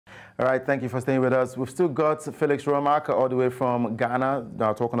All right, thank you for staying with us. We've still got Felix Romark all the way from Ghana,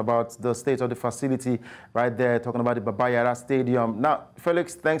 now talking about the state of the facility right there, talking about the Baba Yara Stadium. Now,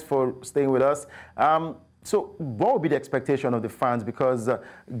 Felix, thanks for staying with us. So what will be the expectation of the fans? Because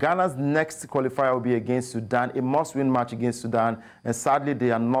Ghana's next qualifier will be against Sudan, a must-win match against Sudan, and sadly, they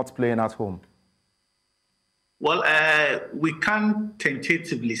are not playing at home. Well, we can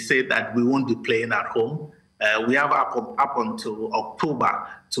tentatively say that we won't be playing at home. We have up until October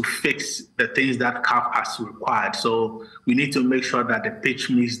to fix the things that CAF has required. So we need to make sure that the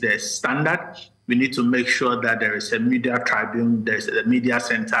pitch meets the standard. We need to make sure that there is a media tribune, there's a media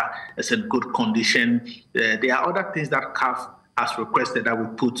center, it's in good condition. There are other things that CAF has requested that we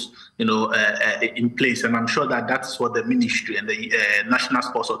put, in place, and I'm sure that that's what the ministry and the National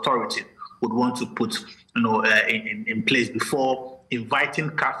Sports Authority would want to put, in place before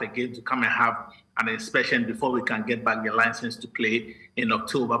inviting CAF again to come and have an inspection before we can get back the license to play in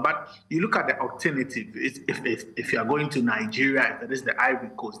October. But you look at the alternative. If you are going to Nigeria, if it is the Ivory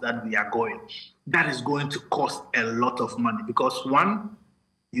Coast that we are going, that is going to cost a lot of money because one,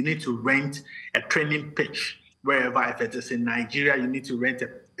 you need to rent a training pitch wherever. If it is in Nigeria, you need to rent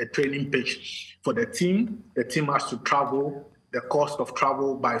a training pitch for the team. The team has to travel, the cost of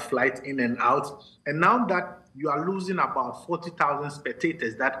travel by flight in and out. And now that you are losing about 40,000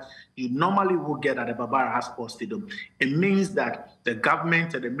 spectators that you normally would get at the Baba Yara Sports Stadium, it means that the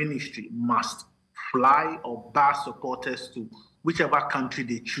government and the ministry must fly or buy supporters to whichever country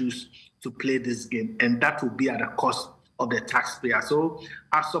they choose to play this game. And that will be at the cost of the taxpayer. So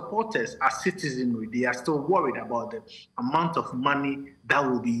as supporters, as citizenry, they are still worried about the amount of money that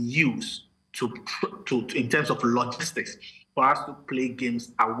will be used to in terms of logistics for us to play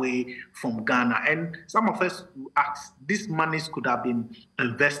games away from Ghana. And some of us ask, these monies could have been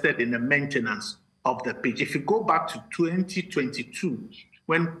invested in the maintenance of the pitch. If you go back to 2022,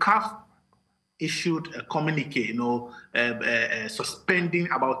 when CAF issued a communique, suspending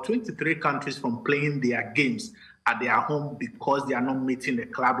about 23 countries from playing their games at their home because they are not meeting the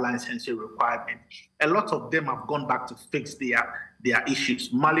club licensing requirement. A lot of them have gone back to fix their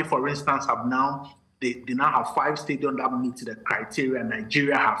issues. Mali, for instance, They now have 5 stadiums that meet the criteria.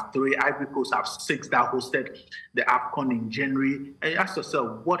 Nigeria have 3. Ivory Coast have 6 that hosted the AFCON in January. And you ask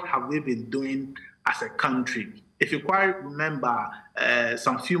yourself, what have we been doing as a country? If you quite remember,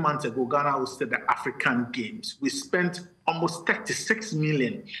 some few months ago, Ghana hosted the African Games. We spent almost 36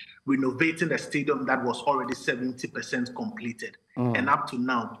 million renovating the stadium that was already 70% completed. And up to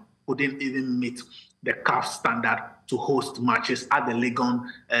now, couldn't even meet the CAF standard to host matches at the Legon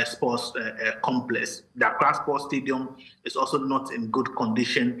Sports Complex. The Accra Sports Stadium is also not in good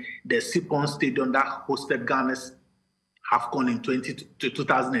condition. The Sipon Stadium that hosted Ghana's AFCON in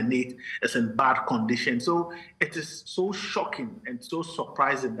 2008 is in bad condition. So it is so shocking and so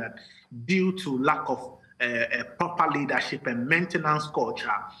surprising that due to lack of proper leadership and maintenance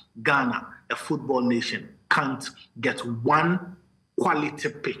culture, Ghana, a football nation, can't get one quality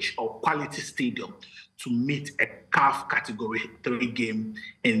pitch or quality stadium to meet a CAF Category 3 game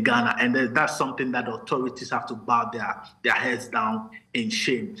in Ghana. And that's something that authorities have to bow their heads down in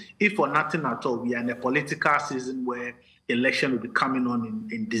shame. If for nothing at all, we are in a political season where election will be coming on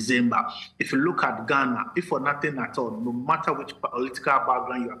in December. If you look at Ghana, if for nothing at all, no matter which political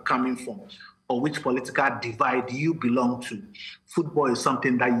background you are coming from or which political divide you belong to, football is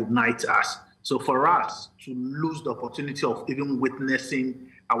something that unites us. So for us to lose the opportunity of even witnessing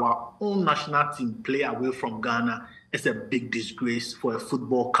our own national team play away from Ghana is a big disgrace for a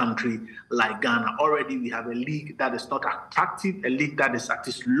football country like Ghana. Already we have a league that is not attractive, a league that is at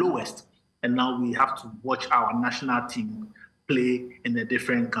its lowest, and now we have to watch our national team play in a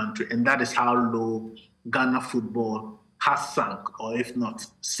different country. And that is how low Ghana football has sunk, or if not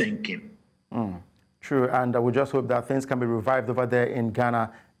sinking. True, and we just hope that things can be revived over there in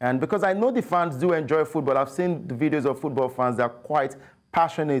Ghana. And because I know the fans do enjoy football, I've seen the videos of football fans that are quite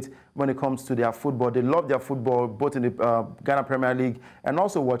passionate when it comes to their football. They love their football, both in the Ghana Premier League and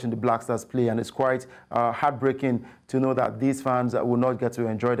also watching the Black Stars play. And it's quite heartbreaking to know that these fans will not get to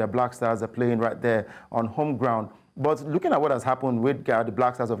enjoy their Black Stars playing right there on home ground. But looking at what has happened with the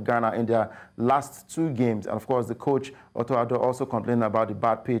Black Stars of Ghana in their last 2 games, and of course the coach, Otto Addo, also complaining about the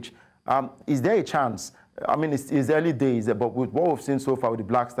bad pitch, is there a chance? I mean, it's early days, but with what we've seen so far with the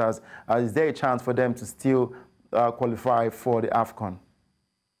Black Stars, is there a chance for them to still qualify for the AFCON?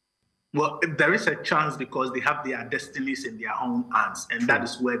 Well, there is a chance because they have their destinies in their own hands, and that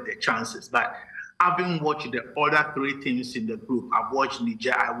is where the chance is. But having watched the other 3 teams in the group, I've watched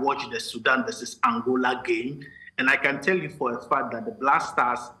Niger, I watched the Sudan versus Angola game, and I can tell you for a fact that the Black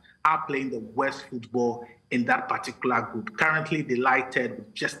Stars are playing the worst football in that particular group. Currently delighted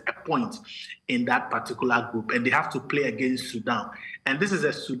with just a point in that particular group, and they have to play against Sudan. And this is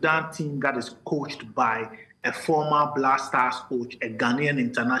a Sudan team that is coached by a former Black Stars coach, a Ghanaian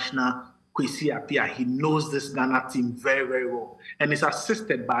international, Kwesi Appiah. He knows this Ghana team very, very well. And is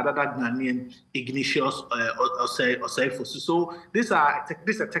assisted by another Ghanaian, Ignatius Oseifosu. So this is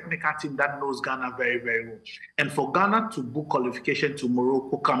a technical team that knows Ghana very, very well. And for Ghana to book qualification to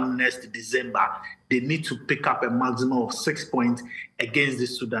Morocco come next December, they need to pick up a maximum of 6 points against the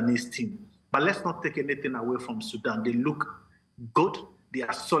Sudanese team. But let's not take anything away from Sudan. They look good. They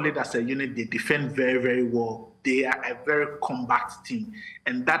are solid as a unit. They defend very, very well. They are a very compact team.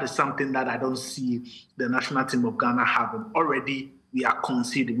 And that is something that I don't see the national team of Ghana having. Already, we are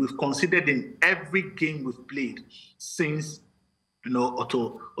conceding. We've conceded in every game we've played since,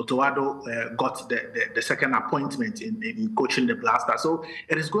 Otto Addo got the second appointment in coaching the Black Stars. So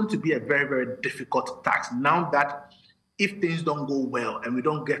it is going to be a very, very difficult task. Now that if things don't go well and we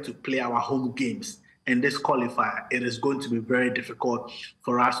don't get to play our home games in this qualifier, it is going to be very difficult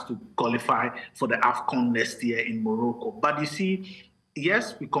for us to qualify for the AFCON next year in Morocco. But you see,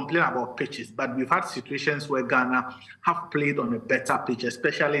 yes, we complain about pitches, but we've had situations where Ghana have played on a better pitch,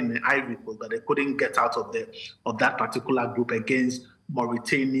 especially in the Ivory Coast, but they couldn't get out of that particular group against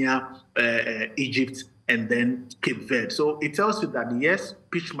Mauritania, Egypt, and then Cape Verde. So it tells you that, yes,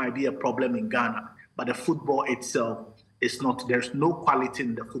 pitch might be a problem in Ghana, but the football itself is not. There's no quality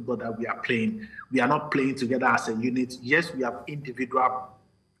in the football that we are playing. We are not playing together as a unit. Yes, we have individual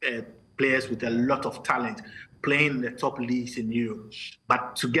players with a lot of talent playing in the top leagues in Europe,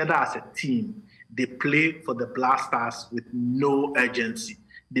 but together as a team, they play for the Black Stars with no urgency.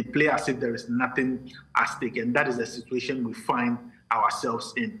 They play as if there is nothing at stake, and that is the situation we find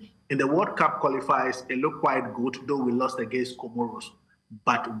ourselves in. In the World Cup qualifiers, it looked quite good, though we lost against Comoros,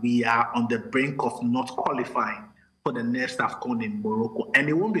 but we are on the brink of not qualifying for the next AFCON in Morocco. And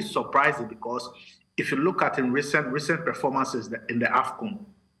it won't be surprising, because if you look at in recent performances in the AFCON,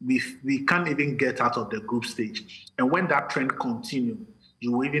 we can't even get out of the group stage. And when that trend continues,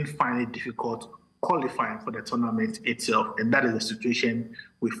 you will even find it difficult qualifying for the tournament itself. And that is the situation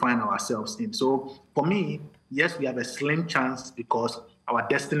we find ourselves in. So for me, yes, we have a slim chance because our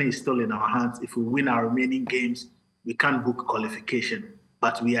destiny is still in our hands. If we win our remaining games, we can't book qualification.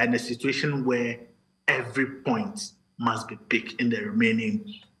 But we are in a situation where every point must be picked in the remaining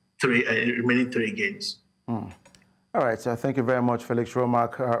three games. All right, so thank you very much, Felix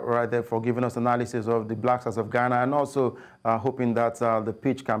Romark, right there, for giving us analysis of the Black Stars of Ghana, and also hoping that the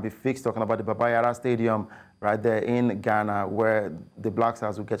pitch can be fixed, talking about the Baba Yara Stadium right there in Ghana, where the Black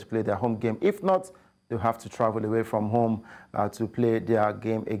Stars will get to play their home game. If not, they'll have to travel away from home to play their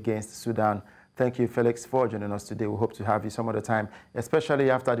game against Sudan. Thank you, Felix, for joining us today. We hope to have you some other time, especially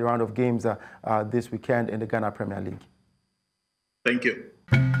after the round of games this weekend in the Ghana Premier League. Thank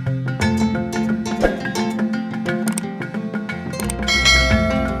you.